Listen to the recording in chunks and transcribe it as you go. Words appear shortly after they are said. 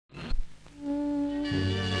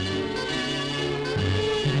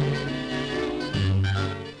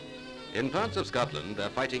In parts of Scotland, they're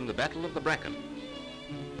fighting the Battle of the Bracken.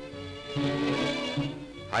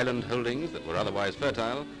 Highland holdings that were otherwise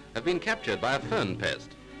fertile have been captured by a fern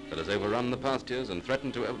pest that has overrun the pastures and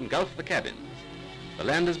threatened to engulf the cabins. The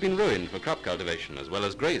land has been ruined for crop cultivation as well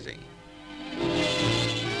as grazing.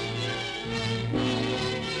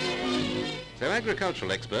 So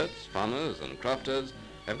agricultural experts, farmers and crofters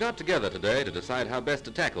have got together today to decide how best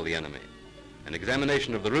to tackle the enemy. An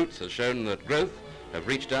examination of the roots has shown that growth have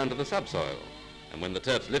reached down to the subsoil, and when the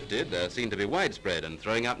turf's lifted, they're seen to be widespread and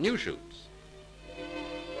throwing up new shoots.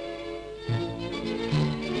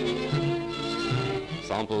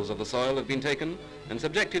 Samples of the soil have been taken and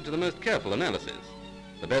subjected to the most careful analysis.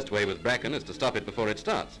 The best way with bracken is to stop it before it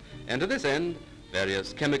starts, and to this end,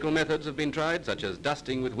 various chemical methods have been tried, such as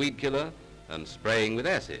dusting with weed killer and spraying with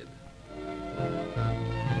acid.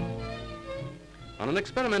 On an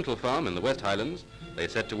experimental farm in the West Highlands, they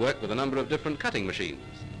set to work with a number of different cutting machines.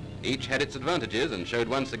 Each had its advantages and showed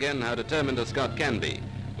once again how determined a Scot can be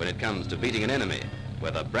when it comes to beating an enemy,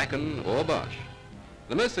 whether bracken or Bosch.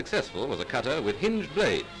 The most successful was a cutter with hinged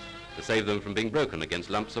blades to save them from being broken against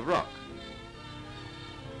lumps of rock.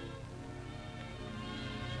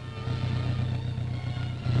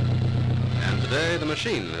 And today the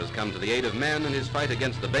machine has come to the aid of man in his fight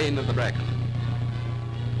against the bane of the bracken.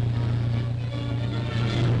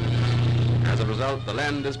 As a result, the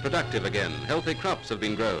land is productive again, healthy crops have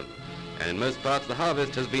been grown, and in most parts the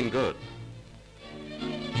harvest has been good.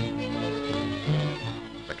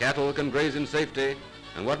 The cattle can graze in safety,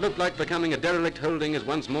 and what looked like becoming a derelict holding is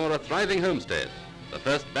once more a thriving homestead. The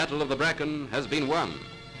first battle of the bracken has been won.